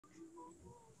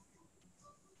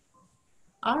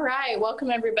All right, welcome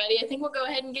everybody. I think we'll go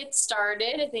ahead and get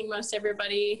started. I think most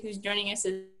everybody who's joining us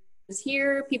is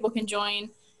here. People can join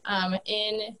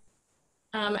in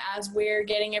as we're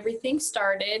getting everything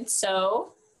started.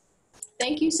 So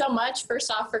thank you so much,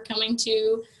 first off, for coming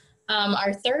to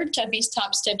our third Tuffy's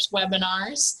Top Tips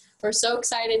webinars. We're so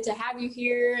excited to have you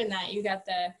here and that you got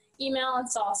the email and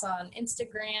saw us on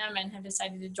Instagram and have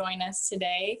decided to join us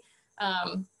today.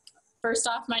 First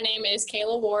off, my name is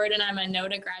Kayla Ward, and I'm a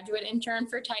NOTA graduate intern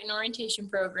for Titan Orientation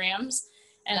Programs,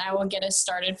 and I will get us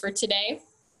started for today.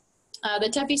 The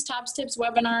Tuffy's Top Tips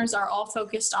webinars are all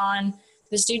focused on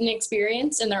the student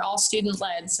experience, and they're all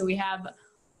student-led. So we have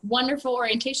wonderful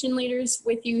orientation leaders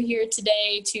with you here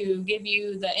today to give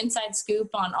you the inside scoop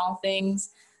on all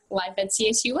things life at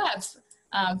CSUF.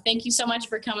 Thank you so much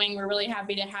for coming. We're really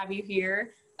happy to have you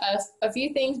here. A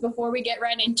few things before we get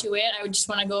right into it, I would just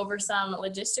want to go over some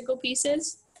logistical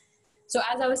pieces. So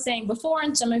as I was saying before,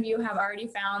 and some of you have already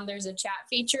found, there's a chat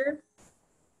feature.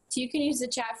 So you can use the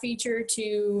chat feature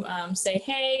to say,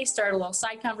 hey, start a little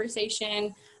side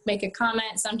conversation, make a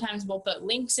comment. Sometimes we'll put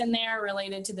links in there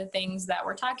related to the things that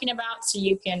we're talking about, so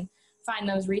you can find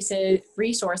those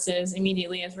resources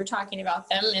immediately as we're talking about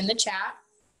them in the chat.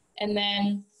 And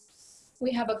then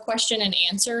we have a question and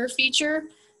answer feature.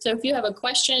 So if you have a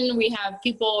question, we have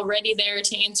people ready there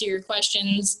to answer your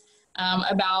questions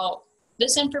about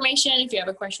this information. If you have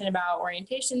a question about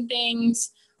orientation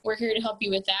things, we're here to help you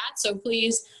with that. So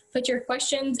please put your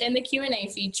questions in the Q&A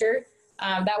feature.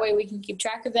 That way we can keep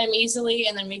track of them easily,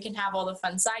 and then we can have all the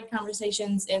fun side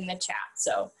conversations in the chat.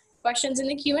 So questions in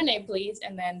the Q&A, please,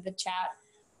 and then the chat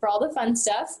for all the fun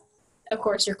stuff. Of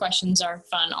course, your questions are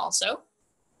fun also.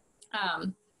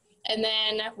 And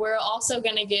then we're also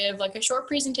going to give like a short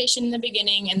presentation in the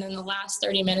beginning, and then the last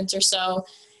 30 minutes or so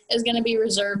is going to be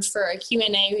reserved for a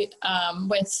Q&A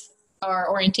with our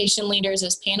orientation leaders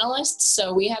as panelists.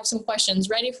 So we have some questions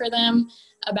ready for them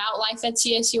about life at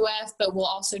CSUF, but we'll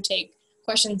also take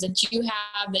questions that you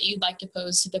have that you'd like to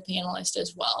pose to the panelists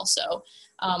as well. So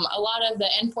a lot of the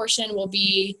end portion will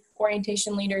be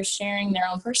orientation leaders sharing their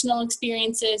own personal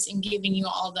experiences and giving you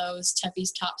all those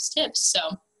Tuffy's Top tips.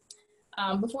 So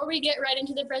before we get right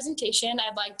into the presentation,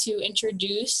 I'd like to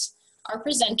introduce our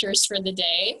presenters for the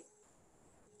day.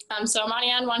 So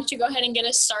Marianne, why don't you go ahead and get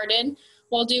us started?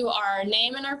 We'll do our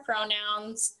name and our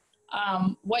pronouns,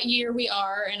 what year we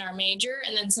are and our major,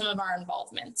 and then some of our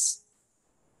involvements.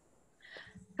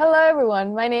 Hello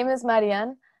everyone, my name is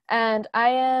Marianne, and I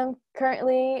am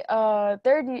currently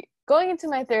going into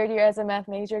my third year as a math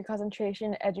major,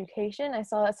 concentration education. I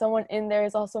saw that someone in there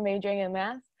is also majoring in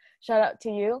math. Shout out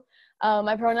to you.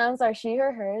 My pronouns are she,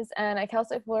 her, hers, and at Cal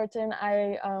State Fullerton,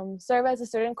 I serve as a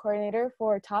student coordinator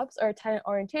for TOPS, or Titan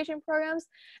Orientation Programs,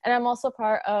 and I'm also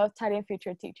part of Titan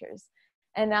Future Teachers.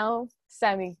 And now,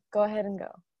 Sammy, go ahead and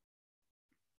go.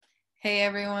 Hey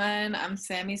everyone, I'm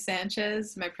Sammy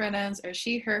Sanchez. My pronouns are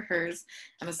she, her, hers.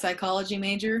 I'm a psychology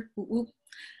major.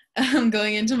 I'm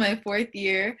going into my fourth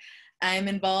year. I'm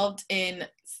involved in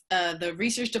the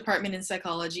research department in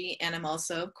psychology, and I'm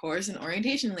also, of course, an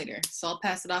orientation leader. So I'll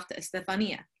pass it off to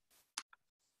Estefania.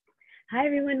 Hi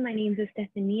everyone, my name is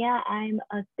Estefania. I'm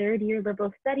a third year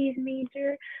liberal studies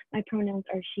major. My pronouns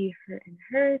are she, her, and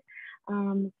hers.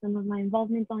 Some of my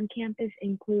involvements on campus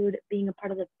include being a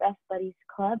part of the Best Buddies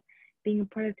Club, being a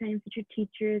part of Titan Future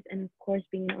Teachers, and of course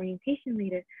being an orientation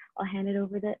leader. I'll hand it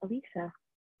over to Elisa.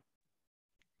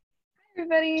 Hi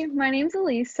everybody, my name's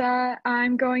Elisa.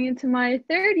 I'm going into my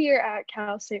third year at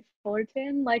Cal State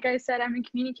Fullerton. Like I said, I'm a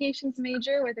communications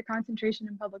major with a concentration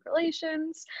in public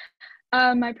relations.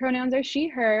 My pronouns are she,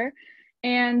 her,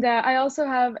 and I also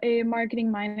have a marketing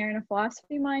minor and a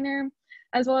philosophy minor,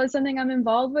 as well as something I'm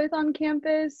involved with on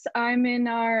campus. I'm in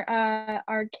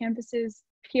our campus's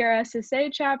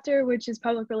PRSSA chapter, which is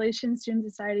Public Relations Student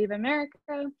Society of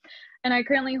America, and I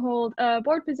currently hold a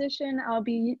board position. I'll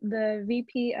be the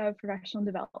VP of Professional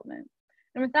Development.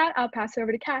 And with that, I'll pass it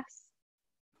over to Cass.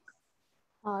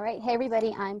 All right, hey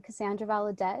everybody, I'm Cassandra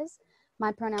Valadez.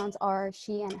 My pronouns are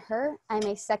she and her. I'm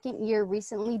a second year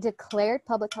recently declared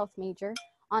public health major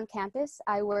on campus.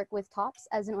 I work with TOPS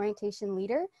as an orientation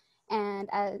leader and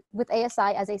with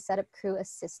ASI as a setup crew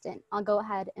assistant. I'll go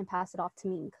ahead and pass it off to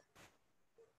Ming.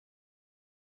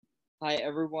 Hi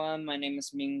everyone, my name is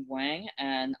Ming Wang,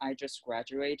 and I just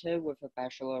graduated with a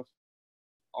Bachelor of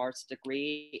Arts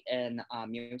degree in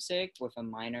music with a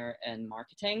minor in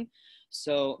marketing.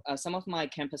 So some of my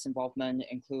campus involvement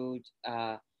include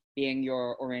being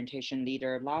your orientation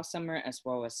leader last summer as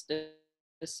well as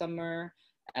this summer,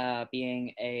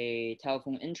 being a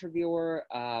telephone interviewer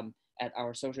at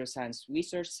our Social Science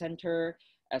Research Center,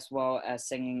 as well as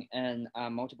singing in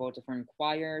multiple different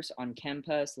choirs on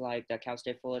campus, like the Cal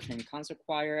State Fullerton Concert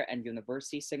Choir and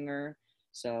University Singer.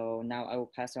 So now I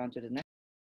will pass it on to the next.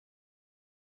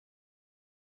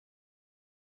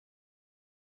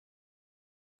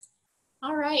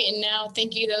 All right, and now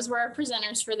thank you. Those were our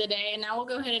presenters for the day. And now we'll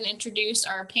go ahead and introduce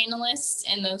our panelists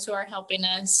and those who are helping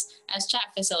us as chat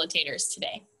facilitators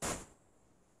today.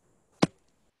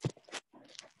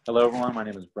 Hello, everyone. My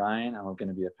name is Brian. I'm going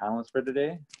to be a panelist for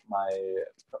today.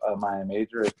 My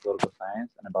major is political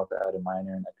science, and I'm about to add a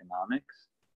minor in economics.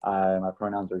 My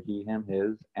pronouns are he, him,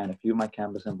 his, and a few of my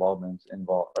campus involvements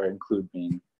include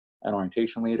being an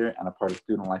orientation leader and a part of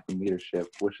student life and leadership,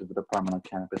 which is the department on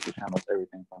campus which handles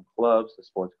everything from clubs to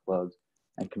sports clubs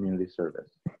and community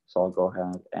service. So I'll go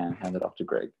ahead and hand it off to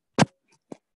Greg.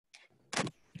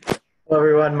 Hello,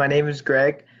 everyone. My name is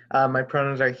Greg. My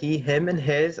pronouns are he, him, and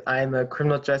his. I'm a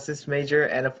criminal justice major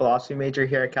and a philosophy major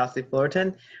here at Cal State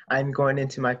Fullerton. I'm going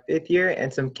into my 5th year,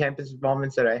 and some campus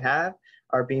involvements that I have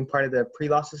are being part of the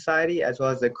Pre-Law Society as well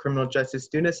as the Criminal Justice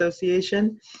Student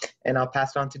Association. And I'll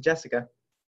pass it on to Jessica.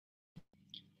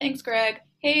 Thanks, Greg.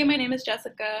 Hey, my name is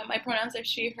Jessica. My pronouns are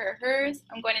she, her, hers.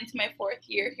 I'm going into my 4th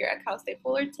year here at Cal State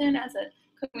Fullerton as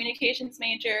a communications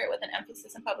major with an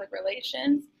emphasis in public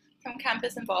relations. Some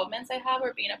campus involvements I have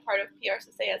are being a part of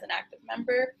PRSSA as an active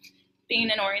member,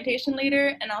 being an orientation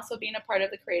leader, and also being a part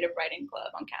of the creative writing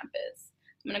club on campus.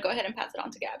 I'm going to go ahead and pass it on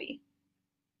to Gabby.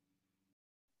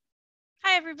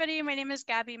 Hi, everybody. My name is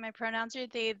Gabby. My pronouns are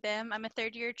they, them. I'm a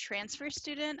 3rd-year transfer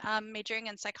student majoring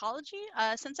in psychology.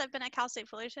 Since I've been at Cal State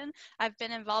Fullerton, I've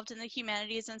been involved in the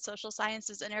Humanities and Social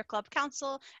Sciences Interclub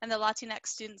Council and the Latinx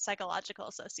Student Psychological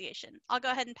Association. I'll go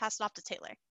ahead and pass it off to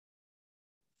Taylor.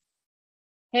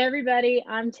 Hey everybody,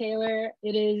 I'm Taylor.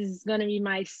 It is going to be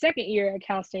my 2nd year at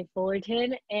Cal State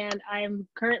Fullerton, and I'm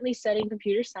currently studying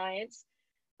computer science.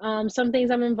 Some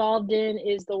things I'm involved in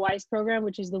is the WISE program,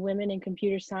 which is the Women in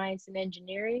Computer Science and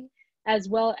Engineering, as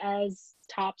well as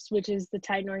TOPS, which is the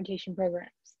Titan Orientation Programs.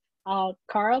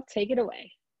 Carl, take it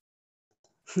away.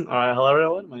 All right, hello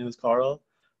everyone. My name is Carl.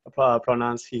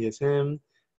 Pronouns he, his, him.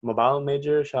 I'm a bio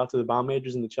major. Shout out to the bio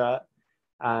majors in the chat.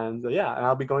 And yeah, and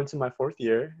I'll be going to my 4th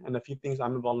year. And a few things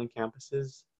I'm involved in campus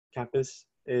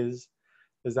is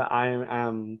that I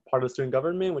am part of the student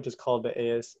government, which is called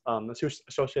the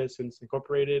Associated Students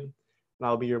Incorporated. And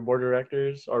I'll be your board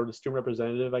directors or the student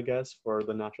representative, I guess, for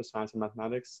the Natural Science and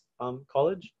Mathematics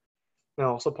College. And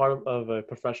I'm also part of a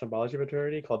professional biology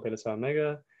fraternity called Beta Psi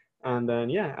Omega. And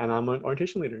then, yeah, and I'm an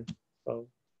orientation leader. So.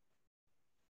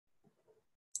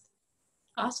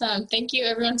 Awesome. Thank you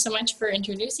everyone so much for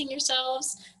introducing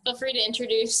yourselves. Feel free to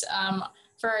introduce,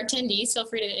 for our attendees, feel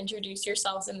free to introduce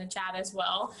yourselves in the chat as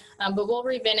well. But we'll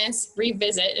revisit,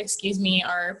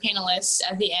 our panelists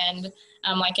at the end,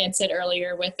 like I had said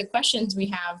earlier, with the questions we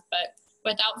have. But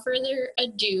without further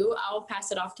ado, I'll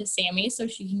pass it off to Sammy so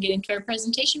she can get into our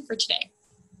presentation for today.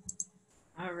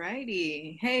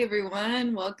 Alrighty. Hey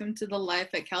everyone, welcome to the Life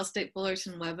at Cal State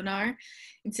Fullerton webinar.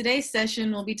 In today's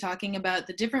session, we'll be talking about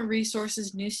the different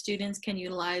resources new students can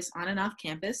utilize on and off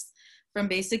campus. From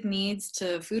basic needs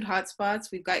to food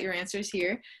hotspots, we've got your answers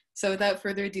here. So without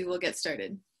further ado, we'll get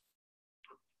started.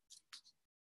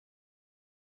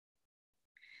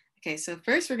 Okay, so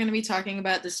first we're going to be talking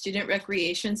about the Student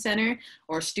Recreation Center,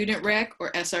 or Student Rec,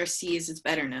 or SRC as it's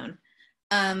better known.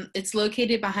 It's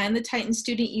located behind the Titan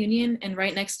Student Union and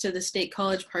right next to the State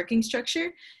College parking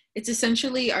structure. It's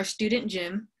essentially our student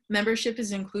gym. Membership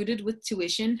is included with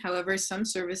tuition. However, some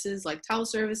services like towel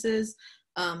services,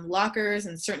 lockers,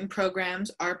 and certain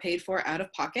programs are paid for out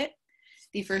of pocket.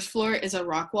 The first floor is a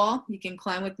rock wall. You can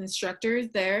climb with instructors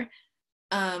there.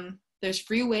 There's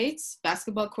free weights,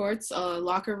 basketball courts,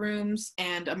 locker rooms,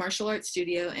 and a martial arts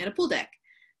studio and a pool deck.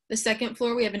 The second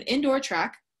floor, we have an indoor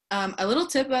track. A little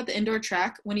tip about the indoor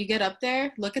track: when you get up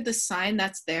there, look at the sign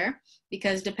that's there,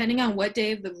 because depending on what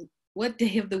day of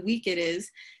the week it is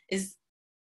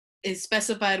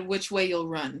specified which way you'll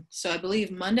run. So I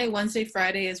believe Monday, Wednesday,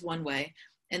 Friday is one way,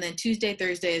 and then Tuesday,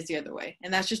 Thursday is the other way.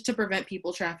 And that's just to prevent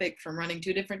people traffic from running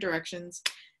 2 different directions.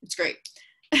 It's great.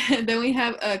 Then we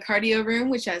have a cardio room,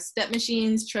 which has step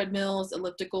machines, treadmills,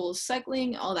 ellipticals,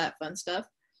 cycling, all that fun stuff.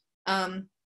 Then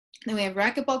we have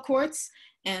racquetball courts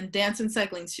and dance and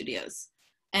cycling studios.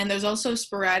 And there's also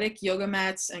sporadic yoga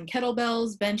mats and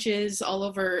kettlebells, benches all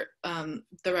over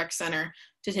the rec center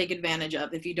to take advantage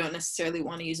of if you don't necessarily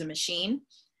want to use a machine.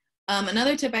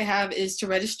 Another tip I have is to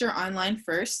register online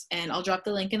first, and I'll drop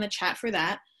the link in the chat for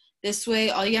that. This way,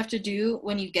 all you have to do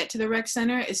when you get to the rec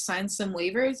center is sign some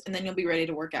waivers, and then you'll be ready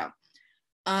to work out.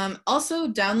 Also,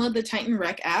 download the Titan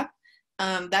Rec app.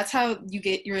 That's how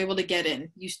you're able to get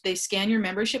in. They scan your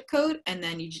membership code, and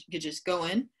then you just go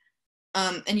in.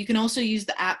 And you can also use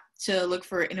the app to look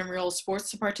for intramural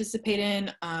sports to participate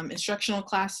in, instructional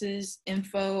classes,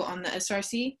 info on the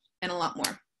SRC, and a lot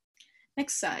more.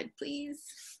 Next slide, please.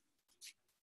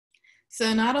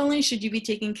 So not only should you be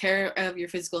taking care of your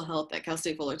physical health at Cal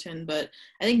State Fullerton, but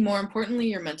I think more importantly,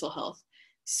 your mental health.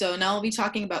 So now I'll be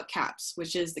talking about CAPS,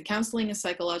 which is the Counseling and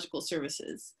Psychological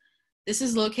Services. This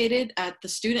is located at the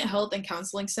Student Health and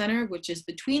Counseling Center, which is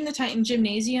between the Titan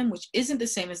Gymnasium, which isn't the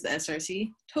same as the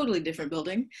SRC, totally different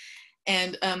building,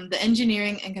 and the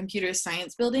Engineering and Computer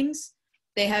Science buildings.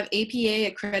 They have APA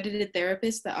accredited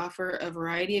therapists that offer a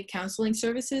variety of counseling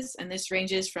services, and this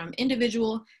ranges from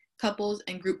individual, couples,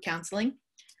 and group counseling.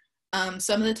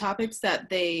 Some of the topics that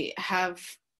they have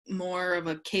more of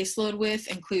a caseload with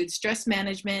include stress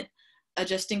management,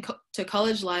 adjusting to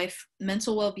college life,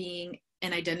 mental well-being,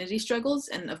 and identity struggles,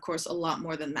 and of course a lot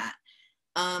more than that.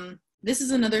 This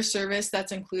is another service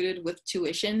that's included with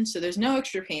tuition, so there's no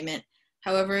extra payment.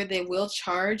 However, they will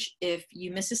charge if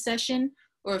you miss a session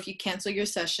or if you cancel your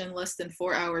session less than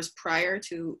 4 hours prior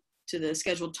to the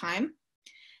scheduled time.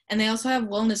 And they also have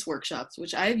wellness workshops,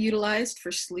 which I have utilized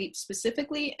for sleep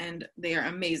specifically, and they are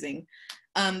amazing.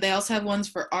 They also have ones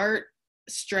for art,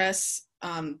 stress,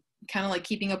 kind of like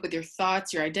keeping up with your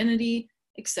thoughts, your identity,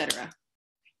 etc.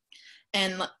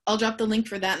 And I'll drop the link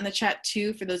for that in the chat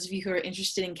too, for those of you who are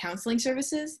interested in counseling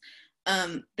services.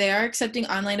 They are accepting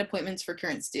online appointments for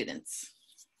current students.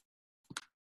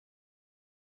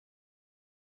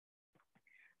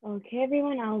 Okay,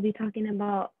 everyone, I will be talking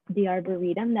about the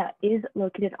Arboretum that is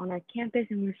located on our campus,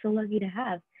 and we're so lucky to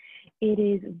have. It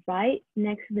is right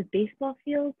next to the baseball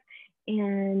fields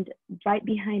and right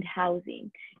behind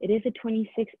housing. It is a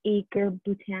 26-acre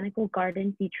botanical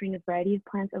garden featuring a variety of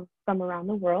plants from around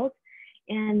the world.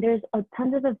 And there's a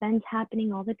tons of events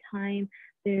happening all the time.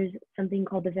 There's something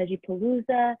called the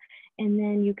Veggiepalooza, and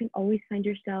then you can always find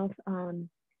yourself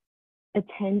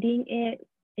attending it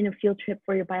in a field trip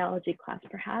for your biology class,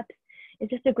 perhaps.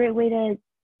 It's just a great way to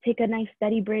take a nice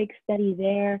study break, study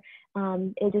there.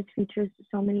 It just features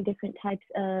so many different types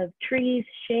of trees,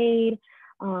 shade.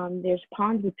 There's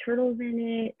ponds with turtles in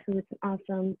it, so it's an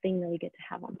awesome thing that we get to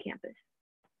have on campus.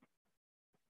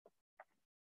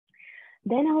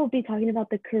 Then I will be talking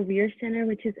about the Career Center,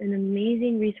 which is an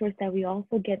amazing resource that we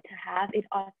also get to have. It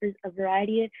offers a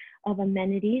variety of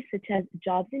amenities such as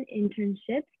jobs and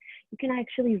internships. You can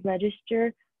actually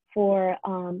register for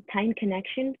Time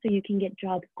Connection, so you can get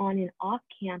jobs on and off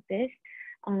campus,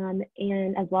 and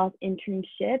as well as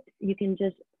internships. You can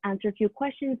just answer a few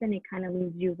questions and it kind of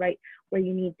leads you right where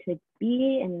you need to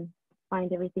be and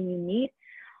find everything you need.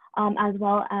 As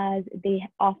well as they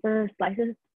offer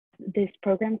this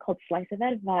program called Slice of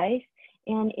Advice,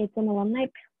 and it's an alumni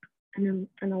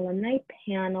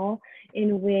panel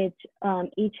in which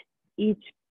each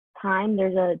time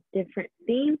there's a different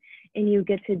theme, and you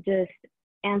get to just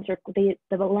answer, the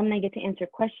alumni get to answer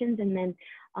questions, and then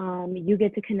you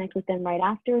get to connect with them right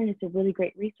after, and it's a really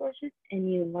great resource,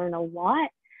 and you learn a lot,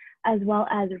 as well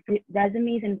as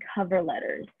resumes and cover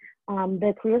letters.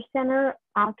 The Career Center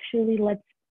actually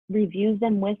reviews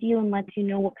them with you and lets you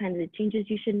know what kind of changes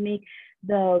you should make.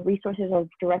 The resources are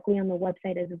directly on the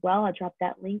website as well. I'll drop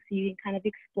that link so you can kind of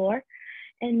explore.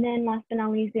 And then last but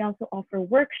not least, they also offer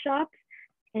workshops,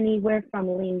 anywhere from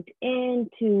LinkedIn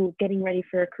to getting ready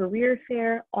for a career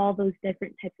fair, all those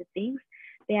different types of things.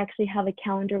 They actually have a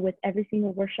calendar with every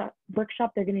single workshop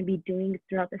they're going to be doing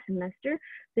throughout the semester.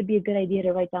 So it'd be a good idea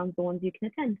to write down the ones you can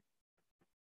attend.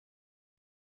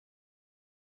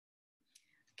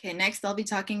 Okay, next I'll be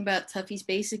talking about Tuffy's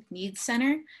Basic Needs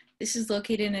Center. This is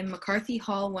located in McCarthy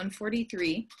Hall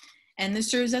 143, and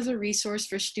this serves as a resource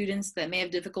for students that may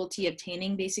have difficulty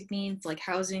obtaining basic needs like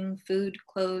housing, food,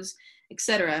 clothes,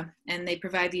 etc., and they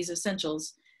provide these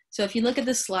essentials. So if you look at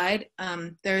the slide,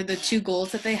 there are the two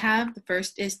goals that they have. The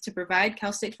first is to provide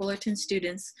Cal State Fullerton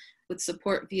students with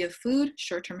support via food,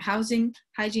 short-term housing,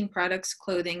 hygiene products,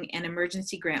 clothing, and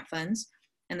emergency grant funds.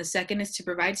 And the second is to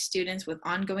provide students with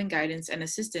ongoing guidance and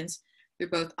assistance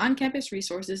through both on-campus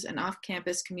resources and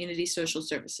off-campus community social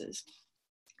services.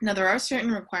 Now, there are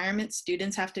certain requirements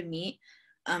students have to meet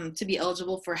to be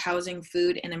eligible for housing,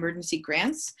 food, and emergency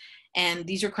grants. And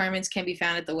these requirements can be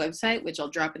found at the website, which I'll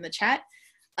drop in the chat.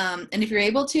 And if you're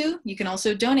able to, you can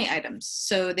also donate items.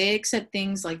 So they accept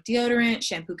things like deodorant,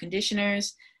 shampoo,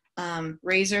 conditioners,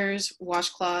 razors,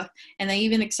 washcloth, and they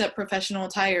even accept professional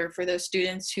attire for those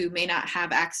students who may not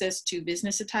have access to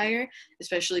business attire,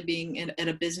 especially being at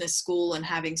a business school and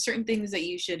having certain things that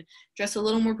you should dress a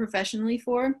little more professionally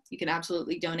for. You can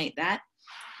absolutely donate that.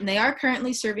 And they are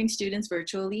currently serving students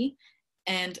virtually,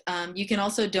 And you can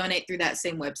also donate through that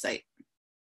same website.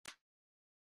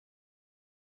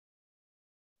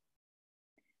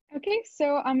 Okay,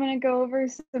 so I'm going to go over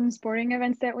some sporting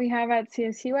events that we have at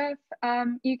CSUF.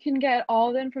 You can get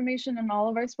all the information on all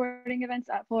of our sporting events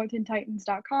at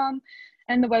fullertontitans.com,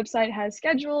 and the website has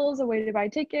schedules, a way to buy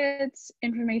tickets,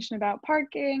 information about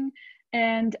parking,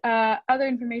 and other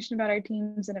information about our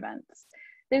teams and events.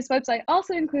 This website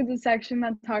also includes a section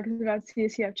that talks about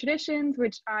CSUF traditions,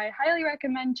 which I highly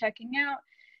recommend checking out.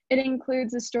 It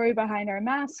includes a story behind our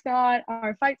mascot,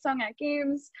 our fight song at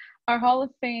games, our Hall of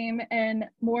Fame, and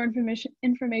more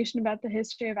information about the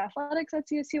history of athletics at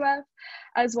CSUF,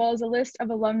 as well as a list of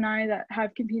alumni that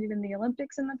have competed in the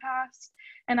Olympics in the past.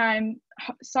 And I'm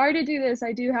sorry to do this.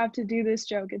 I do have to do this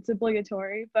joke. It's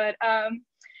obligatory, but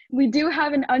we do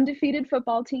have an undefeated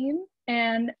football team,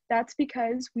 and that's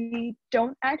because we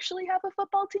don't actually have a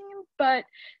football team, but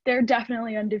they're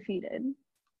definitely undefeated.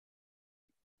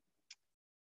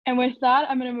 And with that,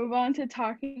 I'm going to move on to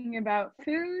talking about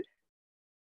food.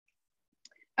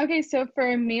 Okay, so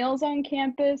for meals on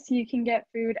campus, you can get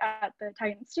food at the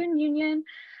Titan Student Union,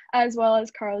 as well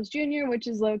as Carl's Jr., which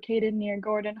is located near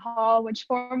Gordon Hall, which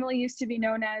formerly used to be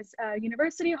known as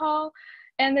University Hall.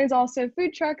 And there's also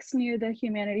food trucks near the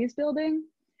Humanities Building.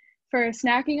 For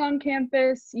snacking on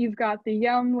campus, you've got the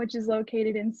Yum, which is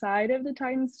located inside of the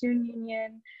Titan Student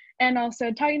Union. And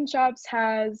also Titan Shops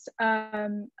has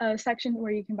a section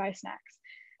where you can buy snacks.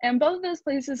 And both of those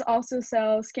places also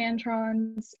sell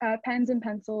Scantrons, pens and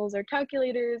pencils, or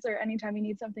calculators, or anytime you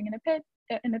need something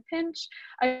in a pinch,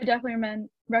 I definitely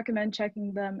recommend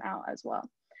checking them out as well.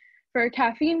 For a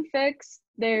caffeine fix,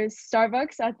 there's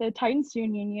Starbucks at the Titan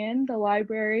Student Union, the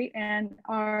library, and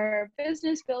our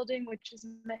business building, which is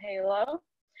Mahalo.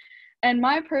 And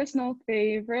my personal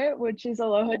favorite, which is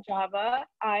Aloha Java,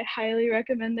 I highly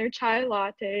recommend their chai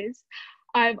lattes.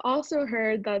 I've also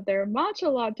heard that their matcha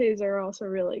lattes are also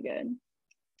really good.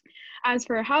 As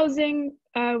for housing,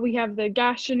 we have the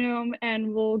gastronome,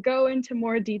 and we'll go into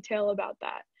more detail about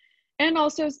that. And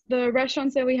also the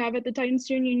restaurants that we have at the Titan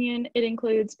Student Union, it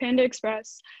includes Panda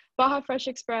Express, Baja Fresh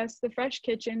Express, The Fresh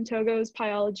Kitchen, Togo's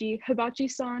Pyology,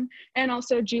 Hibachi-san, and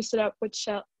also Juice It Up, which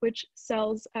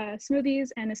sells smoothies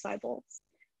and acai bowls.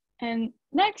 And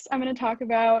next, I'm going to talk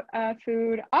about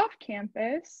food off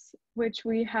campus, which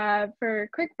we have for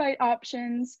quick bite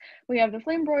options. We have the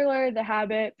Flame Broiler, the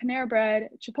Habit, Panera Bread,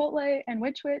 Chipotle, and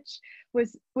Which,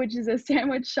 which is a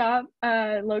sandwich shop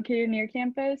located near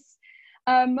campus.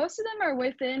 Most of them are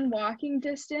within walking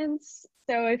distance.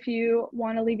 So if you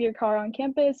want to leave your car on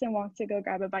campus and want to go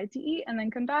grab a bite to eat and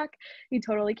then come back, you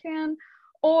totally can.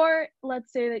 Or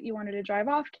let's say that you wanted to drive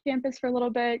off campus for a little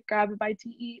bit, grab a bite to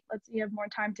eat. Let's say you have more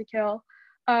time to kill.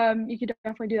 You could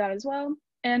definitely do that as well.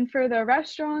 And for the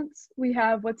restaurants, we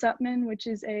have What's Up Min, which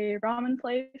is a ramen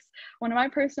place, one of my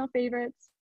personal favorites,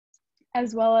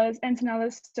 as well as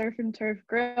Ensenada's Surf and Turf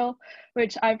Grill,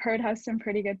 which I've heard has some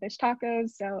pretty good fish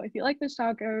tacos. So if you like fish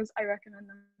tacos, I recommend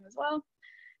them as well.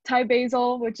 Thai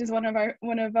Basil, which is one of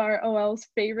our OL's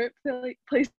favorite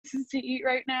places to eat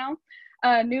right now.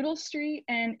 Noodle Street,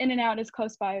 and In-N-Out is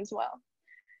close by as well.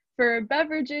 For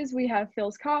beverages, we have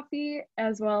Phil's Coffee,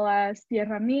 as well as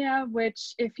Tierra Mia,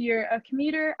 which if you're a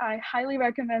commuter, I highly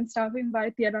recommend stopping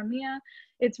by Tierra Mia.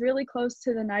 It's really close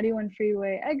to the 91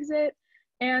 freeway exit,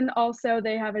 and also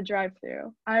they have a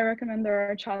drive-through. I recommend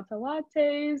their chata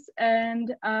lattes,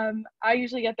 and I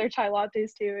usually get their chai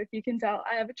lattes too. If you can tell,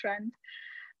 I have a trend.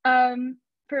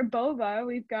 For boba,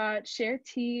 we've got Share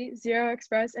Tea, Zero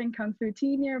Express, and Kung Fu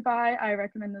Tea nearby. I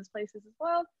recommend those places as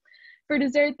well. For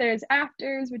dessert, there's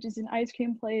Afters, which is an ice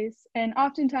cream place. And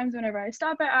oftentimes whenever I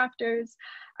stop at Afters,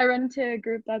 I run into a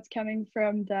group that's coming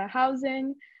from the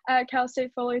housing at Cal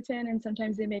State Fullerton, and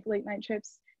sometimes they make late night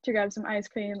trips to grab some ice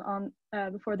cream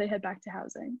before they head back to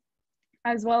housing.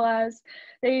 As well as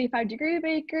the 85 Degree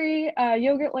Bakery,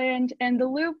 Yogurtland, and The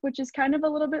Loop, which is kind of a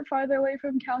little bit farther away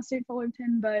from Cal State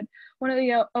Fullerton, but one of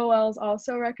the OLs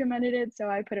also recommended it, so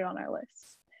I put it on our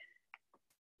list.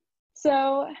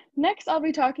 So next I'll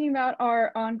be talking about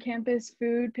our on-campus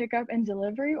food pickup and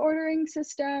delivery ordering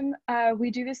system.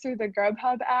 We do this through the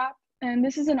Grubhub app, and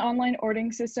this is an online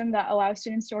ordering system that allows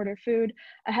students to order food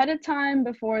ahead of time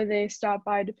before they stop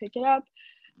by to pick it up.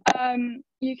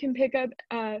 You can pick up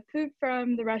food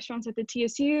from the restaurants at the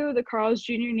TSU, the Carl's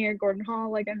Jr. near Gordon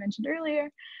Hall, like I mentioned earlier,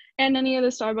 and any of the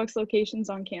Starbucks locations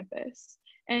on campus.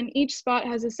 And each spot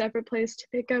has a separate place to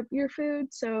pick up your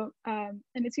food, so and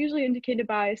it's usually indicated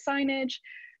by signage,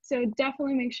 so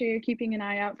definitely make sure you're keeping an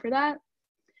eye out for that.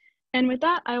 And with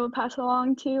that, I will pass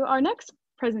along to our next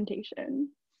presentation.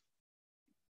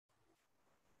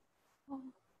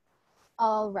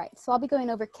 All right, so I'll be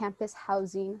going over campus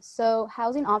housing. So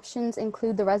housing options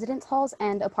include the residence halls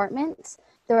and apartments.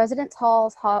 The residence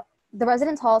halls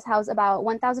house about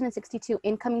 1,062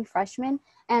 incoming freshmen,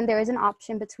 and there is an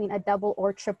option between a double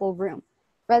or triple room.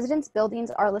 Residence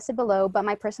buildings are listed below, but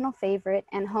my personal favorite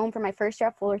and home for my first year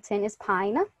at Fullerton is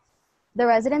Pine. The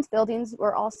residence buildings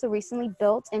were also recently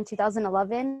built in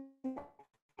 2011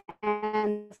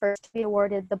 and first to be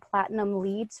awarded the Platinum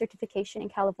LEED certification in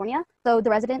California. So the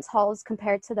residence halls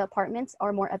compared to the apartments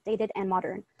are more updated and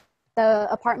modern. The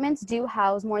apartments do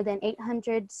house more than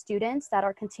 800 students that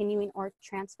are continuing or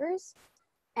transfers.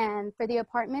 And for the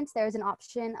apartments, there's an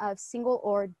option of single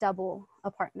or double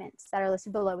apartments that are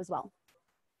listed below as well.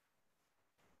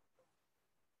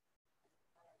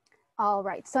 All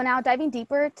right, so now diving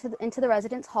deeper into the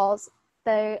residence halls,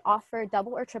 they offer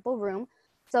double or triple room.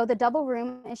 So the double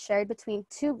room is shared between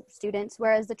 2 students,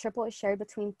 whereas the triple is shared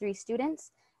between 3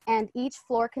 students. And each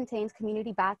floor contains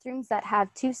community bathrooms that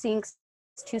have 2 sinks,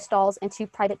 2 stalls, and 2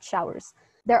 private showers.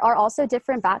 There are also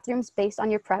different bathrooms based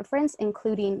on your preference,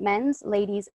 including men's,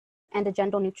 ladies, and a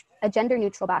gender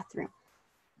neutral bathroom.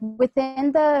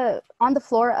 On the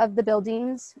floor of the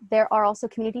buildings, there are also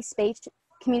community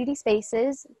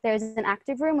spaces. There's an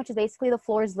active room, which is basically the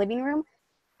floor's living room,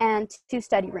 and 2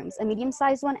 study rooms, a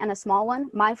medium-sized one and a small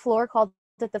one. My floor called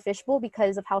it the fishbowl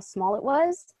because of how small it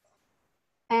was.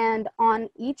 And on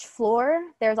each floor,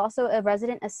 there's also a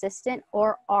resident assistant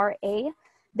or RA.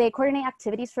 They coordinate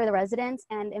activities for the residents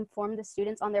and inform the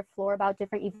students on their floor about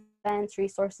different events,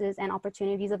 resources, and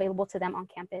opportunities available to them on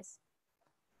campus.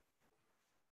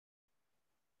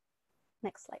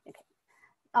 Next slide, okay.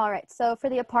 All right, so for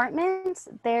the apartments,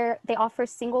 they offer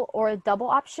single or double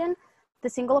option. The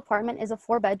single apartment is a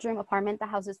 4-bedroom apartment that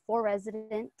houses 4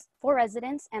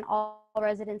 residents, and all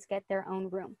residents get their own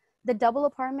room. The double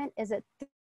apartment is a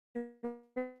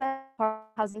 3-bedroom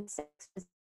housing 6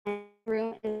 and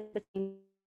room is between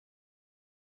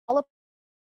all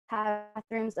have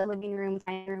bathrooms, a living room,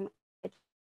 dining room,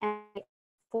 and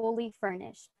fully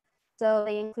furnished. So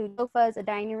they include sofas, a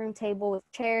dining room table with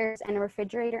chairs, and a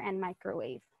refrigerator and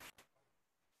microwave.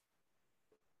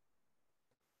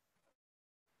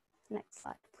 Next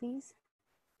slide, please.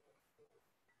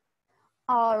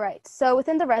 All right, so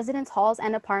within the residence halls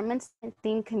and apartments and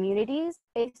themed communities,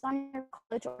 based on your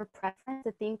college or preference,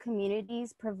 the themed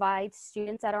communities provide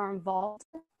students that are involved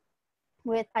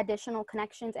with additional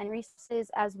connections and resources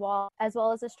as well as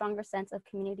a stronger sense of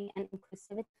community and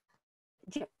inclusivity.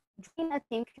 Joining a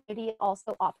themed community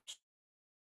also optional.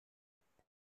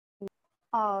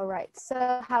 All right,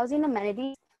 so housing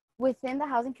amenities. Within the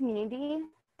housing community,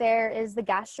 there is the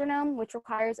gastronome, which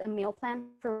requires a meal plan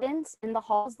for residents. In the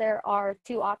halls, there are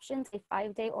 2 options, a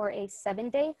 5-day or a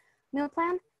 7-day meal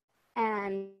plan.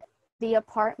 And the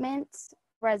apartments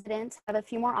residents have a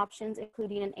few more options,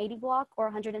 including an 80 block or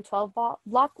 112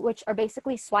 block, which are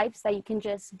basically swipes that you can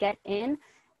just get in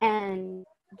and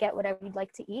get whatever you'd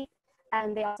like to eat.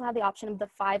 And they also have the option of the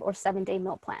 5 or 7-day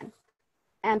meal plan.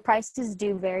 And prices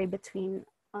do vary between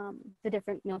the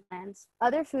different meal plans.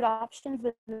 Other food options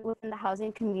within the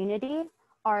housing community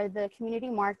are the community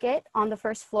market on the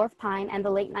first floor of Pine and the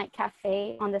late night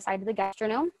cafe on the side of the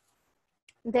gastronome.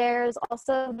 There's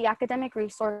also the academic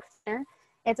resource center.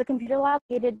 It's a computer lab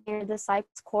located near the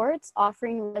Cypress courts,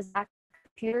 offering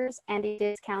computers and a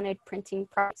discounted printing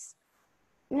price.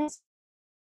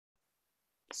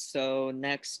 So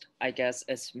next, I guess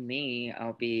it's me.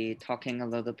 I'll be talking a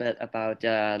little bit about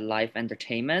live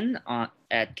entertainment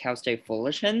at Cal State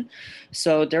Fullerton.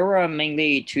 So there were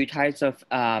mainly 2 types of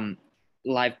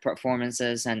live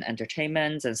performances and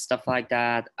entertainments and stuff like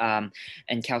that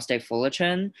in Cal State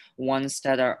Fullerton. Ones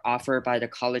that are offered by the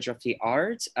College of the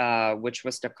Arts, which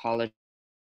was the college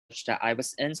that I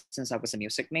was in since I was a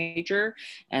music major,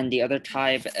 and the other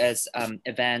type is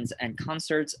events and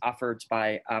concerts offered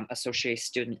by Associate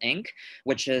Student Inc.,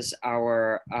 which is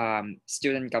our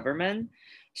student government.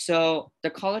 So the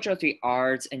College of the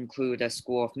Arts include a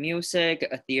School of Music,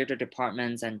 a theater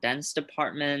departments, and dance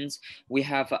departments. We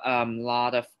have a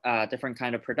lot of different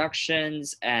kind of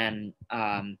productions and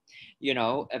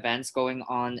events going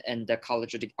on in the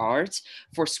College of the Arts.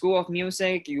 For School of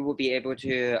Music, you will be able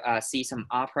to see some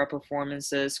opera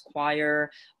performances, choir,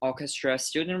 orchestra,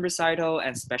 student recital,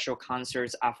 and special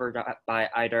concerts offered by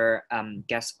either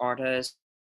guest artists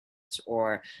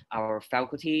or our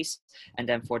faculties. And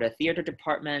then for the theater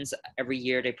departments, every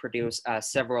year they produce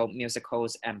several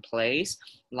musicals and plays,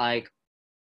 like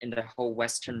in the whole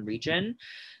Western region.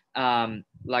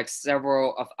 Like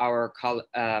several of our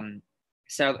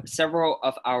so several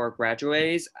of our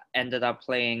graduates ended up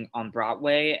playing on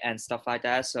Broadway and stuff like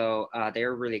that. So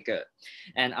they're really good.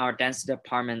 And our dance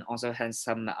department also has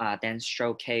some dance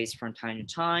showcase from time to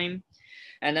time.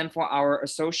 And then for our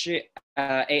associate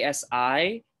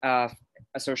ASI,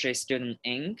 Associate Student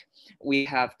Inc., we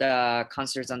have the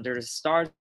Concerts Under the Stars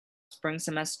spring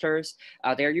semesters.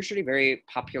 They're usually very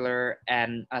popular,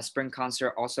 and a spring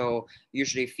concert also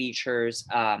usually features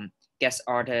guest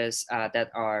artists that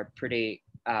are pretty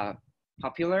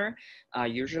popular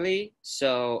usually.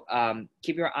 So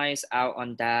keep your eyes out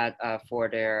on that for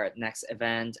their next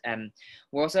event. And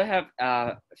we also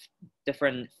have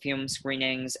different film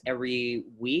screenings every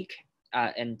week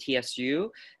in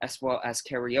TSU, as well as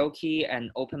karaoke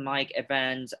and open mic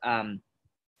events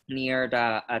near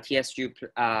the TSU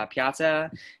Piazza,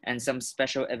 and some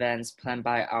special events planned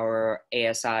by our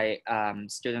ASI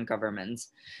student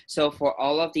governments. So for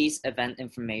all of these event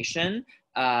information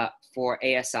for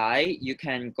ASI, you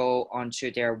can go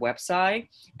onto their website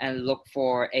and look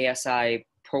for ASI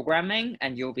programming,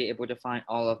 and you'll be able to find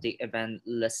all of the event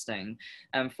listing.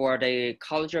 And for the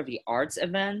College of the Arts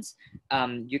events,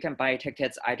 you can buy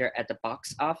tickets either at the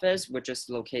box office, which is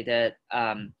located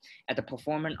at the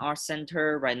Performing Arts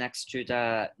Center right next to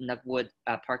the Nugwood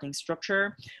parking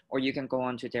structure, or you can go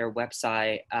onto their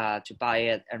website to buy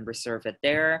it and reserve it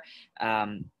there.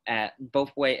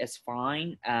 Both way is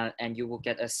fine, and you will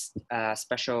get a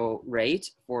special rate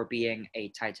for being a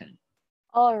Titan.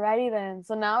 Alrighty then,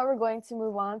 so now we're going to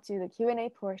move on to the Q&A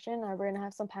portion. We're going to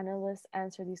have some panelists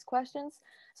answer these questions.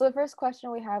 So the first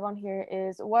question we have on here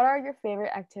is, what are your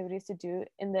favorite activities to do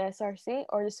in the SRC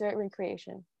or the Student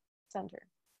Recreation Center?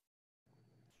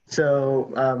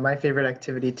 So my favorite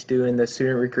activity to do in the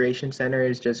Student Recreation Center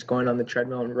is just going on the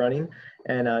treadmill and running,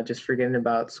 and just forgetting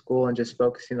about school and just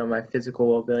focusing on my physical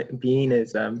well-being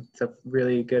is it's a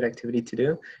really good activity to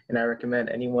do, and I recommend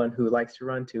anyone who likes to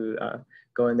run to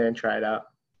go in there and try it out.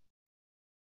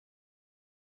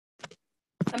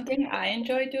 Something I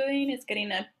enjoy doing is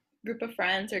getting a group of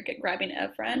friends or grabbing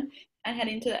a friend and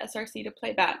heading to the SRC to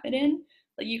play badminton.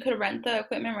 Like, you could rent the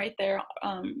equipment right there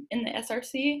in the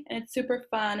SRC, and it's super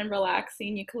fun and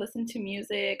relaxing. You can listen to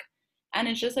music, and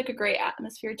it's just like a great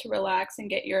atmosphere to relax and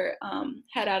get your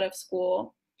head out of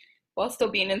school while still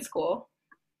being in school.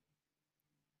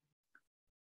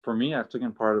 For me, I've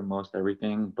taken part in most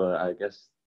everything, but I guess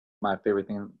my favorite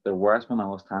thing, where I spend my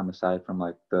most time aside from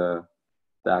like the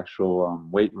actual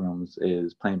weight rooms,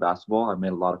 is playing basketball. I've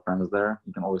made a lot of friends there.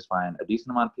 You can always find a decent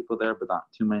amount of people there, but not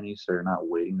too many, so you're not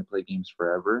waiting to play games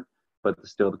forever. But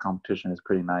still, the competition is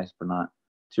pretty nice, but not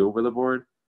too over the board.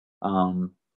 And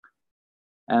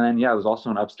then, yeah, there's also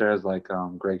an upstairs, like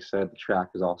Greg said, the track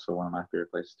is also one of my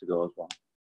favorite places to go as well.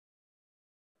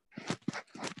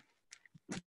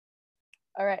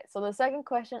 All right, so the second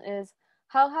question is,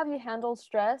 how have you handled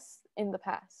stress in the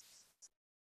past?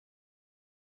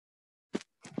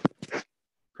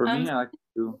 For me, I like to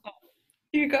do...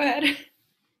 You go ahead.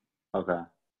 Okay.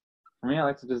 For me, I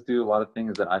like to just do a lot of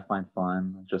things that I find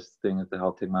fun, just things that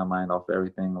help take my mind off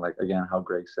everything. Like, again, how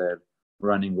Greg said,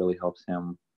 running really helps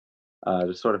him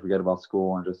just sort of forget about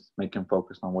school and just make him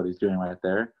focus on what he's doing right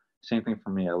there. Same thing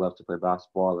for me. I love to play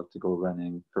basketball. I love to go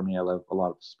running. For me, I love a lot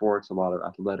of sports, a lot of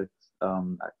athletics,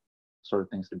 sort of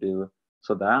things to do.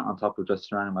 So that, on top of just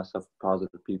surrounding myself with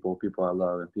positive people, people I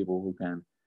love, and people who can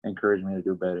encourage me to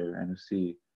do better and to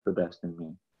see the best in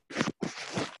me.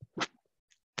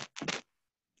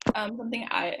 Something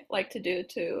I like to do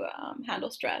to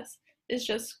handle stress is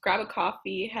just grab a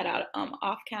coffee, head out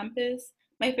off campus.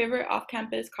 My favorite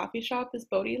off-campus coffee shop is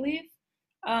Bodhi Leaf.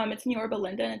 It's in Yorba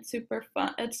Linda, and it's super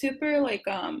fun. It's super like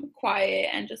quiet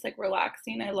and just like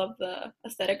relaxing. I love the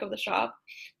aesthetic of the shop,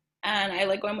 and I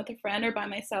like going with a friend or by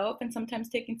myself, and sometimes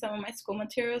taking some of my school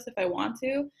materials if I want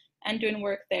to, and doing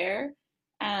work there.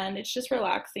 And it's just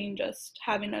relaxing, just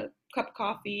having a cup of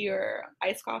coffee or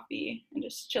iced coffee and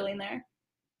just chilling there.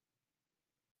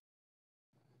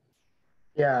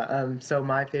 Yeah, so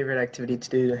my favorite activity to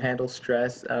do to handle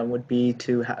stress would be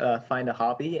to find a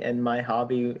hobby, and my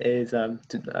hobby is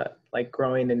like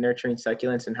growing and nurturing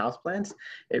succulents and houseplants.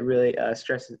 It really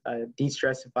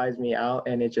de-stressifies me out,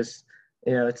 and it just,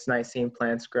 it's nice seeing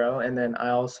plants grow. And then I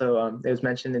also, it was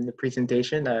mentioned in the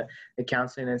presentation, the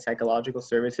counseling and psychological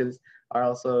services are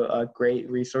also a great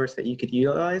resource that you could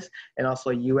utilize. And also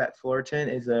you at Fullerton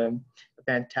is a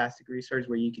fantastic resource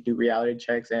where you could do reality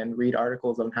checks and read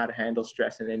articles on how to handle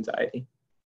stress and anxiety.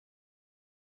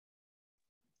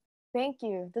 Thank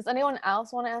you. Does anyone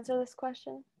else want to answer this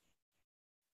question?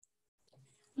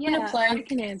 Yeah, I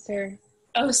can answer.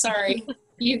 Oh, sorry.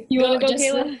 You want to go, just,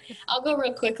 Kayla? I'll go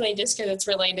real quickly just because it's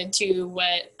related to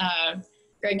what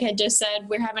Greg had just said,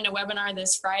 we're having a webinar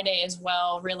this Friday as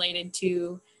well related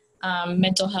to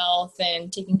mental health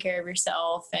and taking care of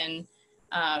yourself and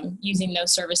using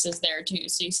those services there too.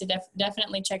 So you should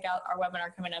definitely check out our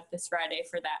webinar coming up this Friday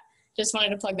for that. Just wanted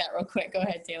to plug that real quick. Go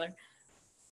ahead, Taylor.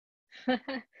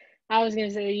 I was going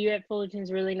to say you at Fullerton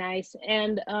is really nice.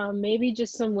 And maybe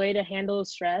just some way to handle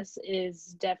stress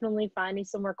is definitely finding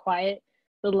somewhere quiet.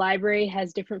 The library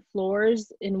has different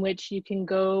floors in which you can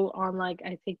go on, like,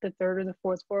 I think the third or the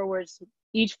fourth floor, where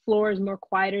each floor is more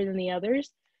quieter than the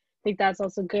others. I think that's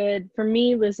also good. For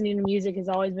me, listening to music has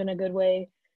always been a good way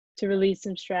to release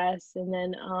some stress. And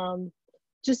then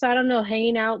just, I don't know,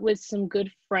 hanging out with some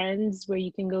good friends where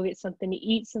you can go get something to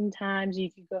eat sometimes.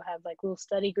 You could go have like little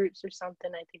study groups or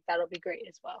something. I think that'll be great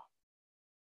as well.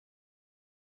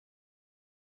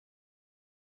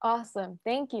 Awesome,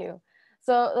 thank you.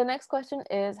 So the next question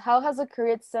is, how has the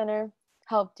Career Center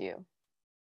helped you?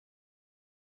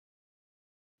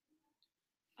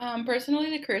 Personally,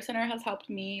 the Career Center has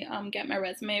helped me get my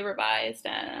resume revised,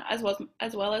 and as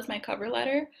well as my cover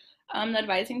letter. The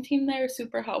advising team there is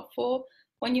super helpful.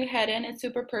 When you head in, it's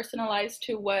super personalized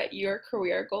to what your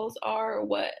career goals are, or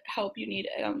what help you need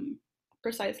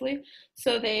precisely.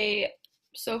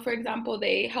 So for example,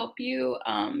 they help you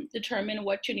determine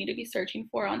what you need to be searching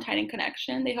for on Titan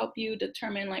Connection. They help you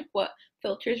determine like what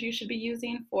filters you should be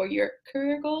using for your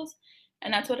career goals.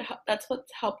 And that's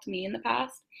what's helped me in the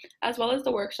past, as well as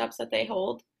the workshops that they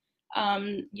hold.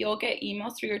 You'll get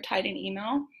emails through your Titan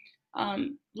email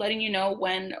letting you know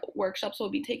when workshops will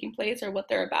be taking place or what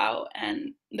they're about,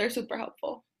 and they're super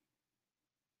helpful.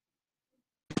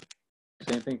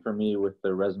 Same thing for me with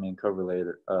the resume and cover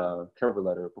letter.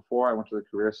 Before I went to the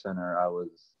Career Center, I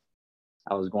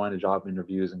was going to job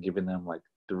interviews and giving them like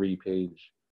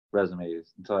 3-page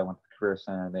resumes until I went to the Career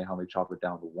Center and they helped me chop it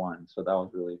down to 1. So that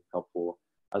was really helpful,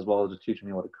 as well as just teaching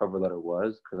me what a cover letter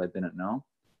was, because I didn't know.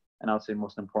 And I would say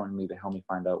most importantly, to help me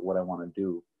find out what I want to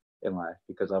do in life,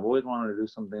 because I've always wanted to do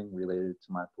something related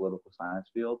to my political science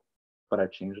field, but I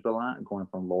changed it a lot, going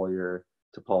from lawyer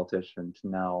to politician to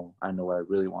now I know what I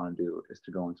really want to do is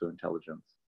to go into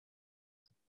intelligence.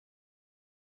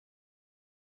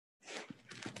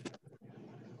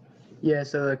 Yeah,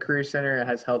 so the Career Center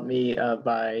has helped me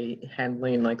by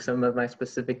handling like some of my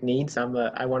specific needs. I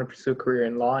want to pursue a career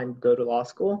in law and go to law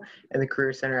school, and the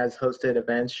Career Center has hosted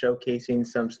events showcasing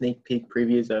some sneak peek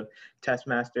previews of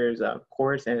Testmaster's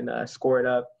course and Score It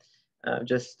Up,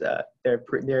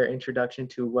 their introduction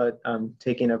to what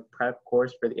taking a prep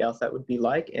course for the LSAT would be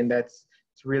like, and it's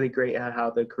really great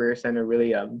how the Career Center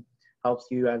really helps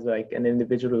you as like an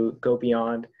individual to go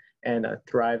beyond and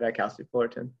thrive at Cal State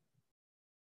Fullerton.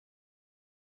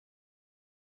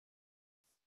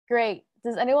 Great.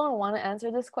 Does anyone want to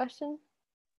answer this question?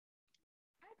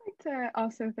 I'd like to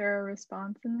also throw a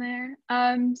response in there.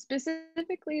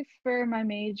 Specifically for my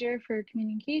major for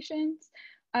communications,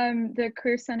 the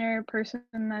Career Center person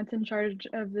that's in charge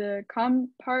of the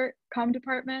comm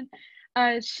department,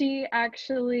 she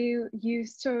actually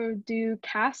used to do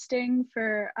casting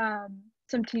for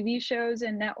some TV shows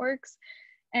and networks.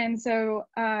 And so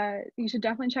you should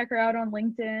definitely check her out on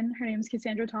LinkedIn. Her name is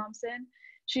Cassandra Thompson.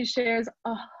 She shares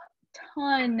a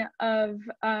ton of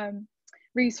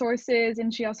resources,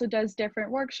 and she also does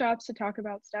different workshops to talk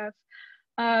about stuff.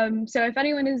 So if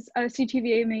anyone is a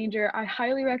CTVA major, I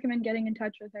highly recommend getting in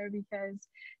touch with her, because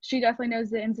she definitely knows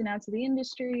the ins and outs of the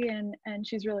industry, and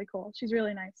she's really cool. She's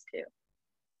really nice too.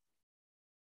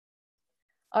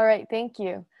 All right, thank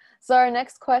you. So our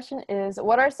next question is,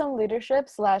 what are some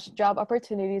leadership/job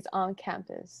opportunities on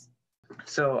campus?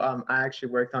 So I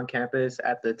actually worked on campus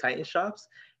at the Titan shops,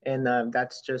 and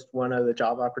that's just one of the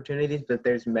job opportunities, but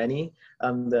there's many.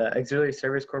 The Auxiliary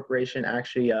Service Corporation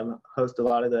actually hosts a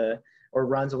lot of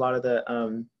runs a lot of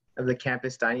the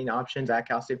campus dining options at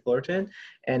Cal State Fullerton.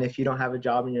 And if you don't have a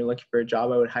job and you're looking for a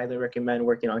job, I would highly recommend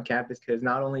working on campus, because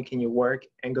not only can you work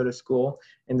and go to school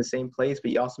in the same place,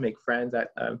 but you also make friends at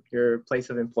your place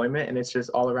of employment, and it's just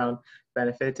all around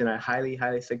benefits, and I highly,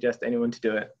 highly suggest anyone to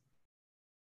do it.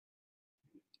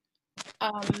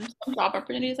 Some job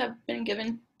opportunities I've been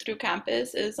given through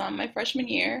campus is my freshman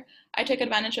year, I took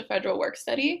advantage of federal work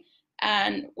study.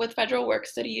 And with federal work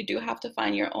study, you do have to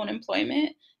find your own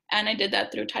employment. And I did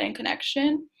that through Titan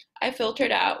Connection. I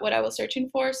filtered out what I was searching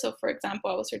for. So for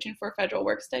example, I was searching for federal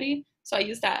work study. So I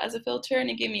used that as a filter, and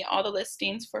it gave me all the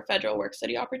listings for federal work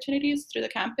study opportunities through the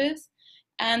campus.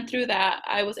 And through that,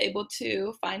 I was able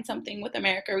to find something with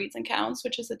America Reads and Counts,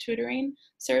 which is a tutoring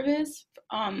service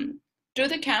through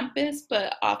the campus,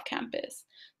 but off campus.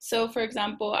 So for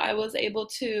example, I was able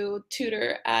to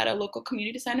tutor at a local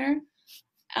community center,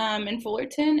 in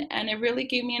Fullerton, and it really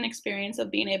gave me an experience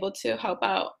of being able to help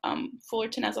out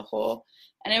Fullerton as a whole.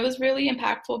 And it was really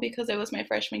impactful because it was my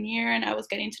freshman year and I was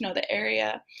getting to know the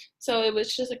area. So it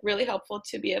was just like really helpful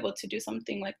to be able to do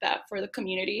something like that for the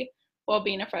community while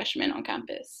being a freshman on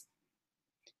campus.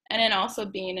 And then also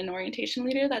being an orientation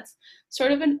leader, that's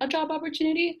sort of a job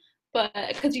opportunity, but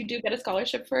because you do get a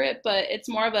scholarship for it, but it's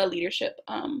more of a leadership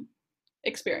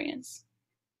experience.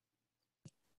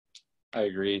 I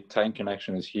agree. Titan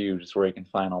Connection is huge. It's where you can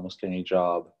find almost any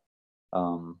job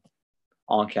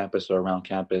on campus or around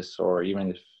campus, or even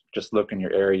if just look in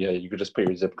your area, you could just put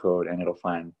your zip code and it'll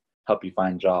help you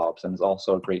find jobs. And it's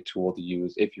also a great tool to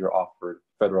use if you're offered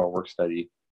federal work study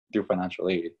through financial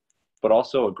aid, but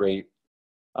also a great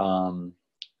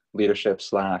leadership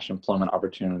 / employment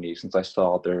opportunity, since I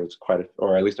saw there's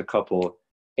or at least a couple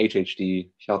HHD,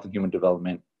 health and human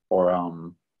development, or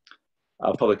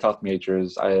public health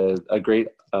majors. A great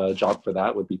job for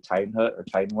that would be Titan Hut or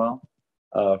Titan Well.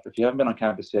 If you haven't been on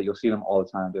campus yet, you'll see them all the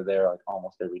time. They're there like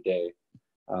almost every day.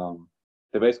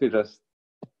 They're basically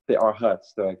they are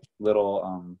huts. They're like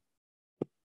little,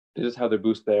 they just have their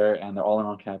booths there, and they're all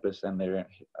on campus, and they're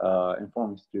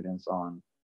informing students on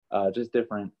just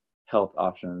different health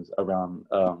options around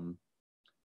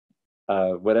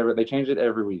whatever. They change it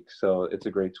every week, so it's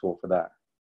a great tool for that.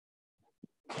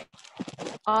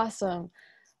 Awesome.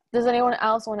 Does anyone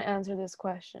else want to answer this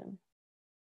question?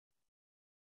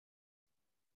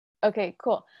 Okay,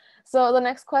 cool. So the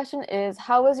next question is,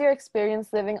 how was your experience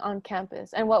living on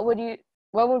campus, and what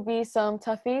would be some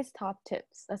Tuffy's top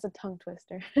tips? That's a tongue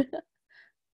twister.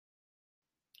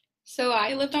 So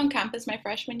I lived on campus my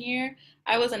freshman year.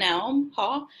 I was in Elm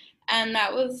Hall, and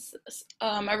that was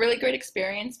a really great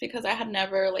experience because I had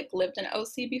never lived in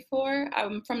OC before.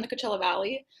 I'm from the Coachella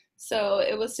Valley, so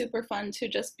it was super fun to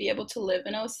just be able to live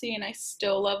in OC, and I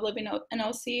still love living in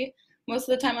OC. Most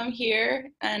of the time I'm here,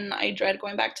 and I dread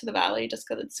going back to the Valley just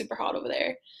because it's super hot over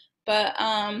there. But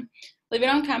living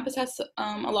on campus has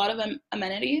a lot of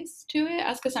amenities to it,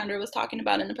 as Cassandra was talking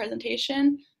about in the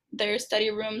presentation. There's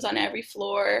study rooms on every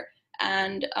floor,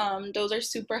 and those are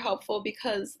super helpful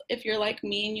because if you're like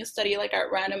me and you study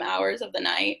at random hours of the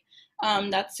night,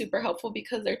 that's super helpful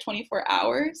because they're 24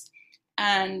 hours.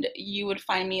 And you would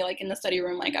find me in the study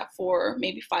room at 4,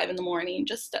 maybe 5 in the morning,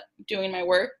 just doing my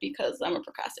work because I'm a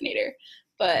procrastinator.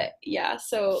 But yeah,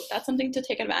 so that's something to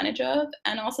take advantage of,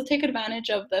 and also take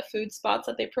advantage of the food spots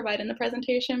that they provide in the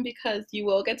presentation, because you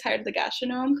will get tired of the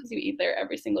gastronome because you eat there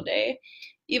every single day.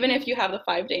 Even if you have the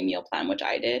 5-day meal plan, which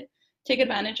I did, take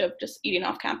advantage of just eating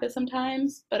off campus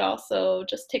sometimes, but also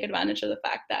just take advantage of the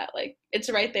fact that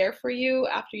it's right there for you.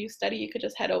 After you study, you could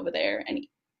just head over there and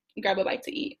grab a bite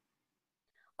to eat.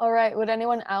 All right, would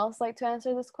anyone else like to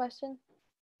answer this question?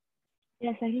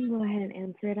 Yes, I can go ahead and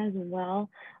answer it as well.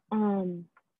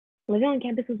 Living on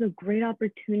campus was a great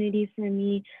opportunity for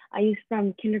me. I used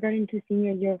from kindergarten to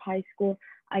senior year of high school,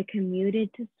 I commuted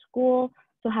to school.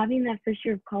 So having that first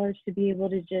year of college to be able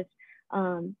to just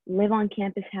live on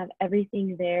campus, have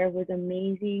everything there was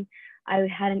amazing. I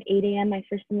had an 8 a.m. my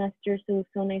first semester, so it was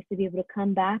so nice to be able to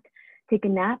come back, take a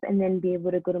nap, and then be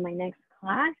able to go to my next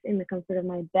class in the comfort of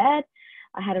my bed.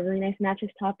 I had a really nice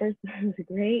mattress topper, so it was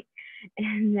great.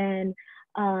 And then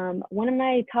one of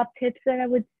my top tips that I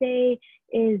would say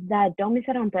is that don't miss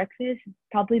out on breakfast. It's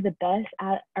probably the best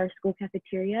at our school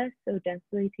cafeteria, so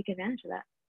definitely take advantage of that.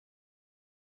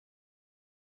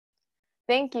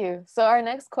 Thank you. So our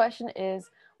next question is,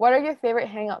 what are your favorite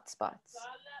hangout spots?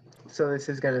 So this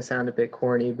is going to sound a bit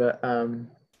corny, but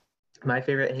my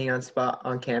favorite hangout spot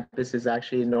on campus is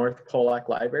actually North Pollock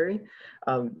Library.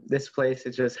 This place,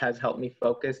 it just has helped me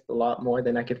focus a lot more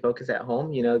than I could focus at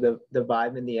home. You know, the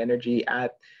vibe and the energy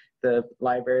at the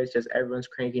library is just everyone's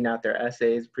cranking out their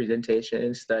essays,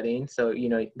 presentations, studying. So, you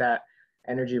know, that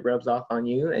energy rubs off on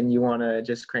you and you want to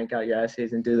just crank out your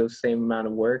essays and do the same amount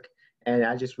of work. And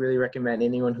I just really recommend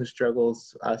anyone who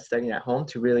struggles studying at home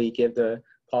to really give the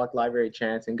Pollock Library a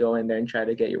chance and go in there and try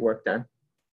to get your work done.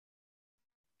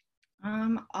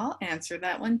 I'll answer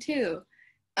that one too.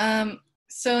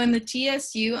 So in the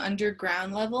TSU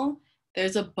underground level,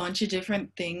 there's a bunch of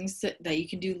different things that you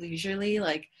can do leisurely.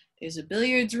 Like there's a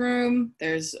billiards room,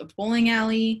 there's a bowling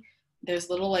alley,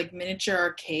 there's little miniature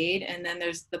arcade, and then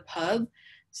there's the pub.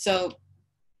 So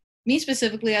me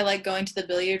specifically, I like going to the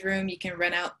billiard room. You can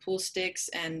rent out pool sticks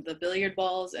and the billiard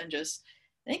balls, and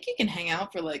I think you can hang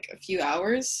out for a few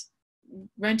hours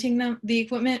renting the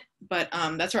equipment. But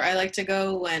that's where I like to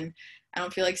go when I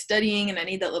don't feel like studying and I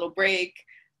need that little break.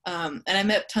 And I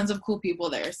met tons of cool people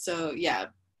there. So yeah,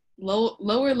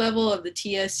 lower level of the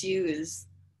TSU is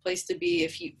a place to be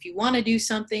if you want to do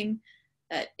something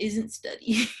that isn't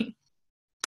studying.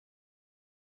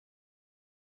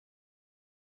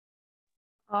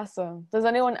 Awesome. Does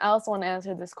anyone else want to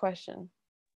answer this question?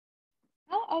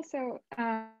 I'll also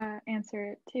answer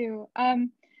it too.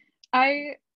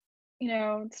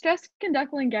 Stress can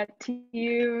definitely get to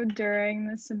you during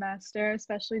the semester,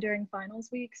 especially during finals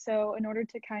week. So in order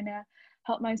to kind of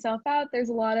help myself out, there's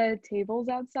a lot of tables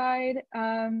outside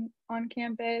on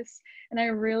campus, and I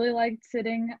really liked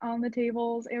sitting on the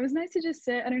tables. It was nice to just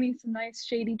sit underneath some nice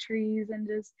shady trees and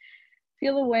just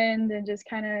feel the wind and just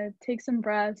kind of take some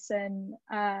breaths, and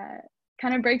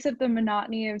kind of breaks up the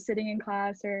monotony of sitting in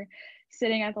class or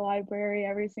sitting at the library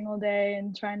every single day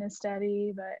and trying to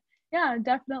study. But yeah,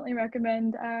 definitely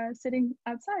recommend sitting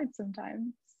outside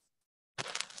sometimes.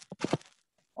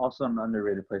 Also, an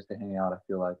underrated place to hang out, I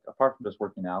feel like, apart from just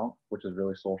working out, which is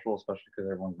really social, especially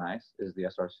because everyone's nice, is the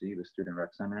SRC, the Student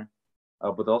Rec Center.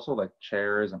 But also like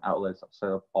chairs and outlets set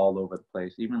up all over the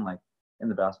place. Even like in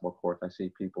the basketball court, I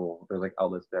see people, there's like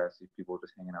outlets there. I see people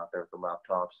just hanging out there with the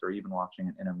laptops or even watching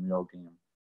an intramural game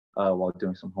while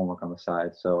doing some homework on the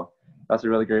side. So that's a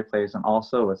really great place. And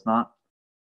also, it's not,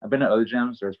 I've been at other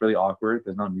gyms where it's really awkward.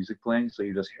 There's no music playing, so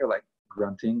you just hear like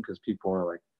grunting because people are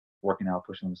like working out,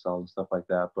 pushing themselves and stuff like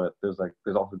that. But there's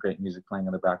also great music playing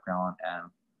in the background, and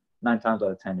 9 times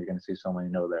out of 10 you're going to see someone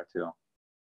you know there too.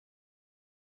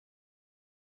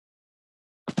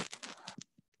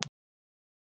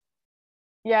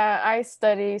 Yeah, I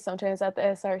study sometimes at the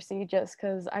SRC just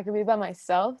because I could be by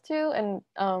myself too, and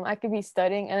I could be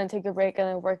studying and then take a break and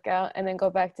then work out and then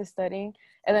go back to studying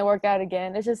and then work out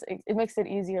again. It makes it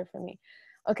easier for me.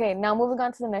 Okay, now moving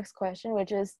on to the next question,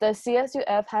 which is, does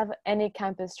CSUF have any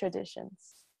campus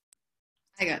traditions?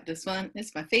 I got this one.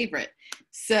 It's my favorite.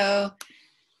 So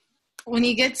when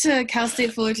you get to Cal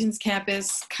State Fullerton's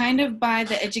campus, kind of by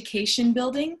the education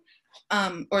building,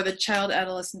 or the Child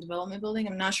Adolescent Development Building,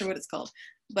 I'm not sure what it's called,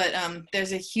 but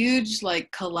there's a huge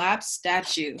like collapsed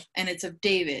statue, and it's of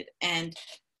David, and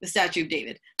the statue of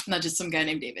David, not just some guy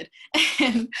named David.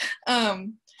 And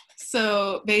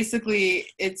so basically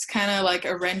it's kind of like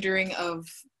a rendering of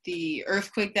the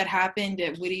earthquake that happened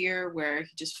at Whittier, where he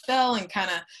just fell and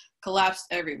kind of collapsed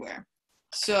everywhere.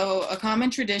 So a common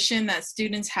tradition that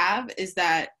students have is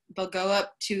that they'll go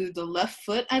up to the left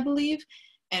foot, I believe,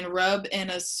 and rub in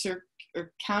a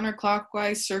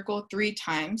counterclockwise circle 3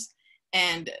 times,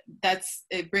 and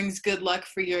it brings good luck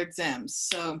for your exams.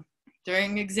 So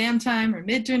during exam time or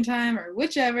midterm time or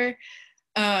whichever,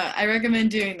 I recommend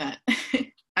doing that.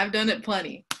 I've done it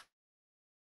plenty.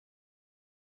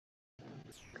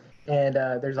 And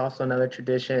there's also another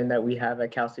tradition that we have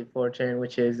at Cal State Fullerton,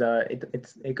 which is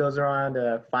it goes around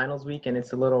finals week, and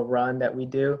it's a little run that we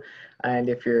do. And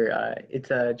if you're, it's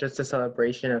just a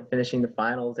celebration of finishing the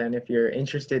finals. And if you're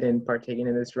interested in partaking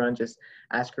in this run, just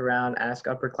ask around, ask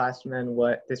upperclassmen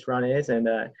what this run is, and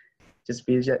just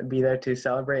be there to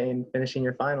celebrate and finishing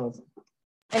your finals.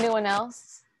 Anyone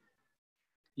else?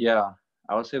 Yeah,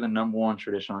 I would say the #1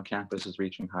 tradition on campus is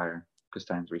reaching higher, because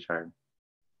times reach higher.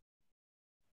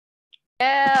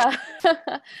 Yeah,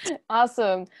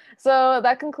 awesome. So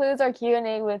that concludes our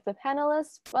Q&A with the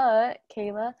panelists, but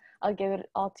Kayla, I'll give it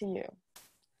all to you.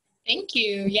 Thank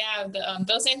you. Yeah,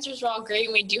 those answers were all great.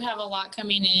 And we do have a lot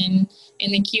coming in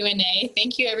the Q&A.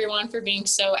 Thank you everyone for being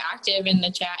so active in the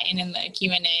chat and in the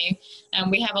Q&A.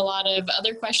 We have a lot of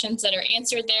other questions that are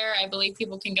answered there. I believe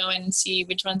people can go in and see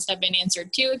which ones have been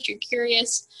answered too, if you're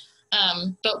curious.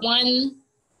 But one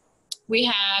we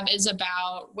have is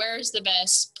about where's the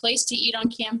best place to eat on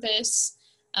campus,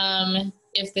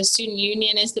 if the student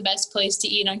union is the best place to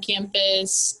eat on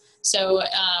campus. So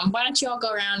why don't you all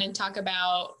go around and talk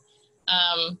about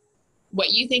what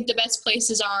you think the best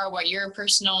places are, what your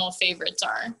personal favorites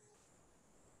are.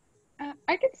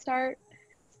 I could start.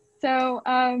 So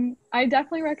I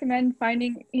definitely recommend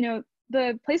finding,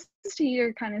 the places to eat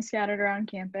are kind of scattered around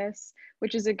campus,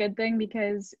 which is a good thing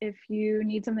because if you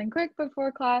need something quick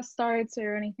before class starts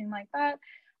or anything like that,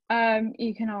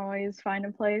 you can always find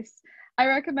a place. I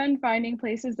recommend finding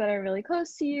places that are really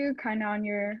close to you, kind of on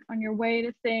your way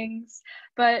to things.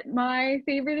 But my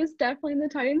favorite is definitely the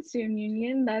Titan Student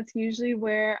Union. That's usually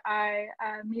where I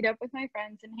meet up with my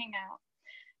friends and hang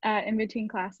out in between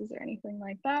classes or anything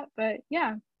like that. But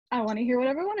yeah, I want to hear what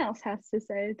everyone else has to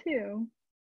say too.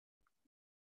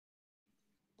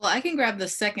 Well, I can grab the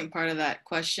second part of that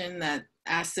question that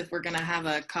asked if we're going to have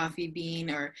a coffee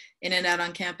bean or in and out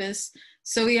on campus.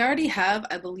 So we already have,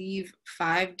 I believe,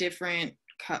 5 different,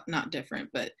 not different,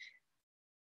 but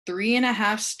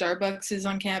 3.5 Starbuckses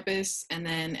on campus, and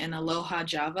then an Aloha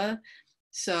Java.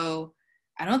 So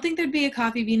I don't think there'd be a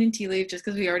coffee bean and tea leaf just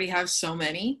because we already have so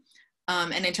many.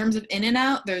 And in terms of in and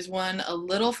out, there's one a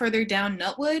little further down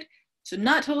Nutwood. So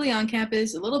not totally on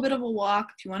campus, a little bit of a walk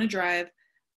if you want to drive.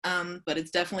 but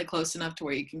it's definitely close enough to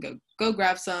where you can go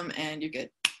grab some and you're good.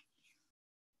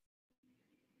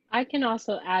 I can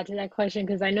also add to that question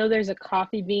because I know there's a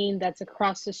Coffee Bean that's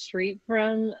across the street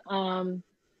from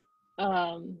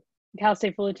Cal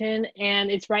State Fullerton, and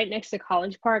it's right next to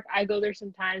College Park. I go there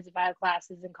sometimes if I have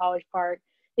classes in College Park.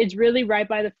 It's really right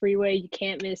by the freeway. You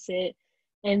can't miss it.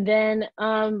 And then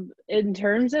in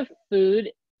terms of food,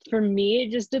 for me,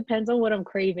 it just depends on what I'm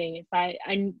craving. If I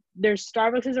there's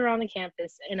Starbucks around the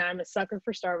campus, and I'm a sucker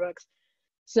for Starbucks.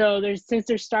 So since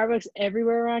there's Starbucks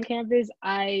everywhere around campus,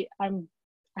 I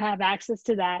have access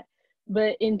to that.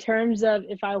 But in terms of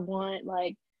if I want,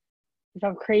 like, if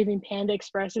I'm craving Panda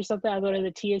Express or something, I go to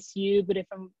the TSU. But if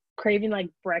I'm craving like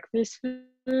breakfast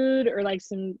food or like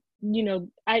some, the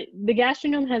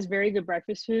Gastronome has very good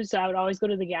breakfast food, so I would always go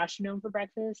to the Gastronome for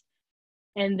breakfast.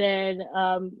 And then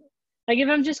like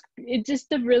if it just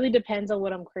really depends on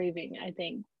what I'm craving, I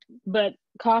think. But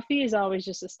coffee is always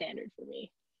just a standard for me.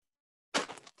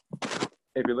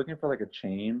 If you're looking for like a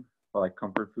chain for like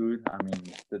comfort food, I mean,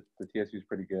 the TSU is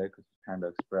pretty good because it's Panda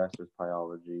Express, there's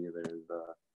Pyology, there's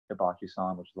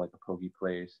Hibachi-san, which is like a poke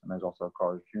place, and there's also a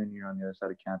Carl's Jr. on the other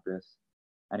side of campus.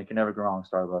 And you can never go wrong with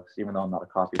Starbucks, even though I'm not a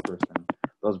coffee person.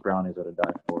 Those brownies are to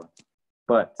die for.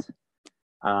 But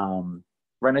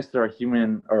right next to our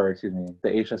the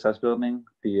HSS building,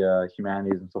 the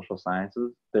Humanities and Social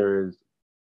Sciences, there's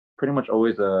pretty much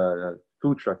always a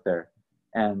food truck there.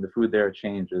 And the food there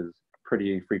changes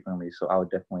pretty frequently, so I would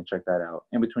definitely check that out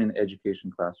in between the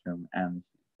education classroom and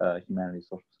Humanities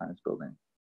Social Science building.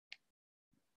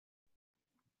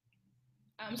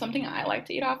 Something I like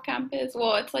to eat off campus,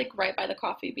 well, it's like right by the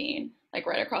Coffee Bean, like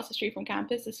right across the street from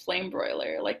campus, is Flame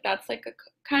Broiler. Like that's like a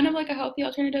kind of like a healthy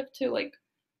alternative to like,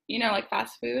 like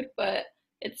fast food, but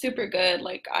it's super good.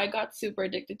 Like I got super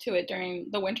addicted to it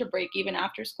during the winter break, even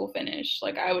after school finished.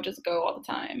 Like I would just go all the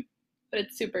time, but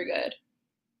it's super good.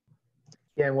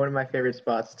 Yeah, one of my favorite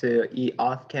spots to eat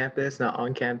off campus, not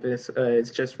on campus,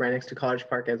 is just right next to College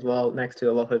Park as well, next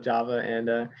to Aloha Java.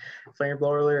 And Flame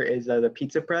Broiler is the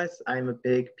Pizza Press. I'm a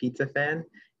big pizza fan,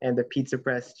 and the Pizza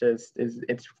Press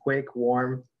it's quick,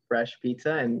 warm, fresh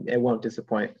pizza, and it won't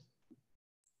disappoint.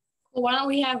 Well, why don't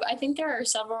we I think there are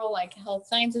several like health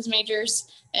sciences majors,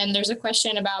 and there's a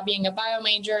question about being a bio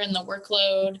major and the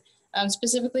workload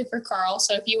specifically for Carl.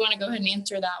 So if you want to go ahead and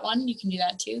answer that one, you can do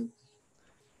that too.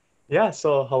 Yeah,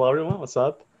 so hello everyone, what's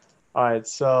up? All right,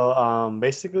 so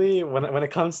basically when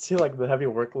it comes to like the heavy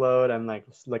workload and like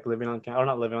living on campus, or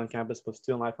not living on campus, but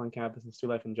student life on campus and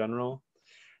student life in general,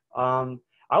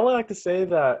 I would like to say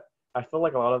that I feel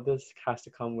like a lot of this has to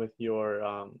come with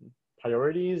your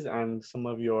priorities and some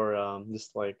of your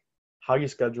just like how you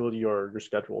schedule your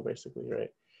schedule basically,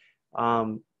 right?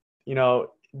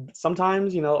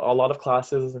 Sometimes, a lot of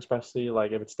classes, especially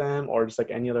like if it's STEM or just like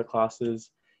any other classes,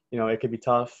 it could be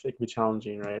tough, it could be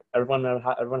challenging, right? Everyone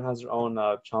has their own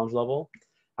challenge level.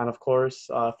 And of course,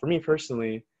 for me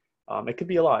personally, it could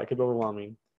be a lot, it could be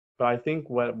overwhelming. But I think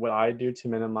what I do to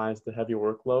minimize the heavy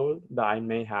workload that I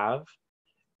may have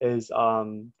is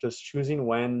just choosing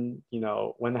when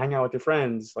to hang out with your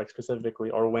friends, like specifically,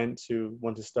 or when to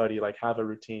study, like have a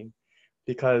routine.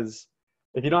 Because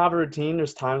if you don't have a routine,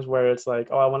 there's times where it's like,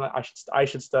 oh, I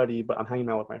should study, but I'm hanging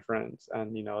out with my friends.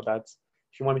 And that's,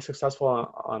 if you want to be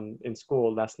successful in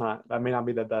school, that may not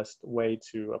be the best way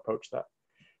to approach that.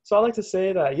 So I like to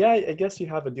say that, yeah, I guess you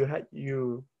can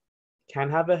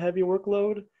have a heavy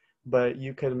workload, but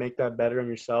you can make that better on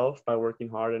yourself by working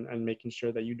hard and making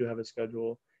sure that you do have a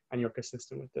schedule and you're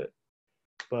consistent with it.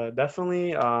 But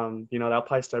definitely, that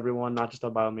applies to everyone, not just a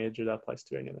bio major, that applies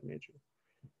to any other major.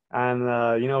 And,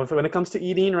 when it comes to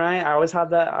eating, right, I always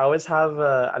have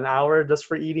an hour just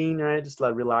for eating, right, just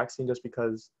like relaxing, just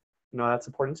because, that's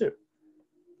important too.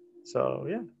 So,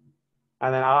 yeah.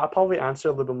 And then I'll probably answer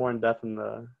a little bit more in depth in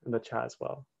the chat as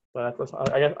well. But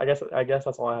I guess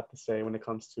that's all I have to say when it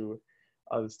comes to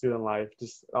the student life.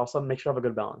 Just also make sure you have a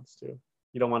good balance too.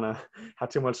 You don't want to have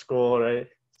too much school, right?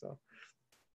 So.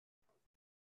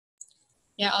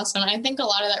 Yeah, awesome. I think a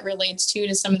lot of that relates too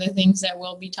to some of the things that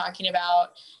we'll be talking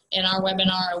about in our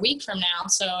webinar a week from now.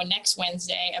 So next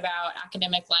Wednesday about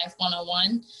Academic Life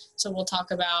 101. So we'll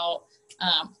talk about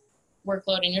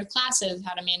workload in your classes,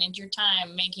 how to manage your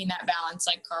time, making that balance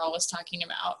like Carl was talking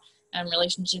about,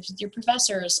 relationships with your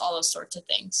professors, all those sorts of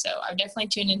things. So I would definitely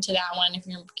tune into that one if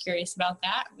you're curious about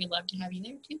that. We'd love to have you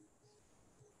there too.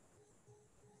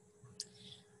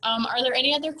 Are there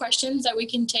any other questions that we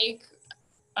can take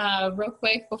real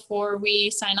quick before we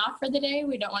sign off for the day?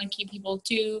 We don't want to keep people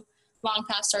too long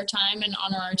past our time and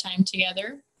honor our time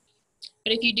together.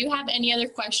 But if you do have any other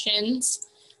questions,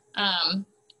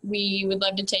 we would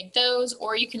love to take those,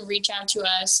 or you can reach out to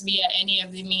us via any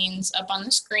of the means up on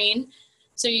the screen.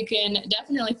 So you can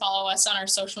definitely follow us on our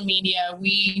social media.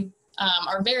 We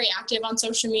are very active on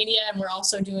social media, and we're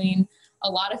also doing a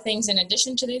lot of things in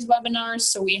addition to these webinars.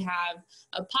 So we have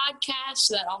a podcast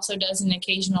that also does an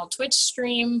occasional Twitch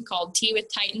stream called Tea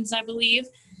with Titans, I believe.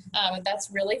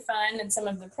 That's really fun, and some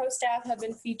of the pro staff have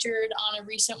been featured on a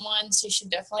recent one, so you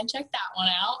should definitely check that one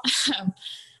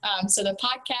out. So the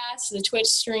podcast, the Twitch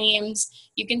streams,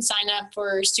 you can sign up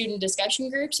for student discussion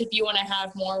groups if you want to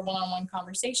have more one-on-one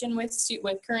conversation with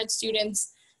current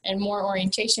students and more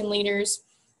orientation leaders.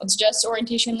 It's just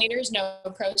orientation leaders, no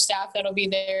pro staff that'll be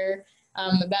there.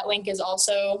 That link is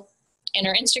also in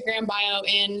our Instagram bio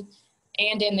and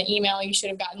in the email you should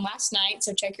have gotten last night.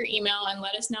 So check your email and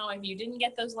let us know if you didn't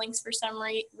get those links for some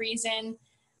reason.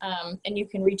 And you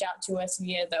can reach out to us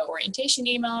via the orientation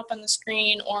email up on the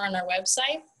screen or on our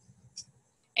website.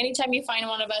 Anytime you find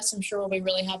one of us, I'm sure we'll be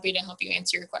really happy to help you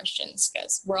answer your questions,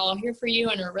 because we're all here for you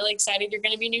and we're really excited you're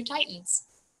going to be new Titans.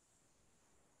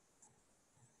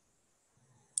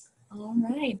 All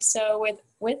right, so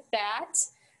with that,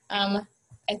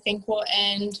 I think we'll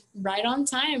end right on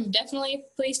time. Definitely,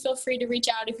 please feel free to reach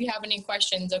out if you have any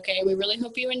questions, okay? We really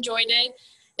hope you enjoyed it.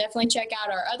 Definitely check out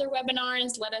our other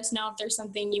webinars. Let us know if there's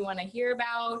something you want to hear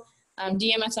about.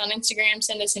 DM us on Instagram,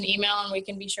 send us an email, and we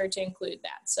can be sure to include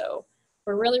that. So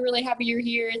we're really, really happy you're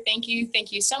here. Thank you.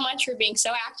 Thank you so much for being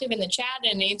so active in the chat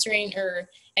and answering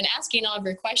and asking all of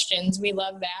your questions. We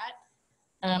love that.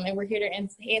 And we're here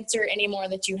to answer any more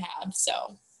that you have.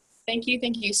 So thank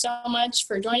you so much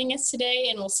for joining us today,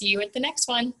 and we'll see you at the next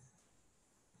one.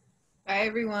 Bye,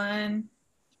 everyone.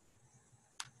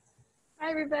 Hi,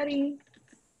 everybody.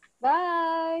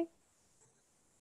 Bye.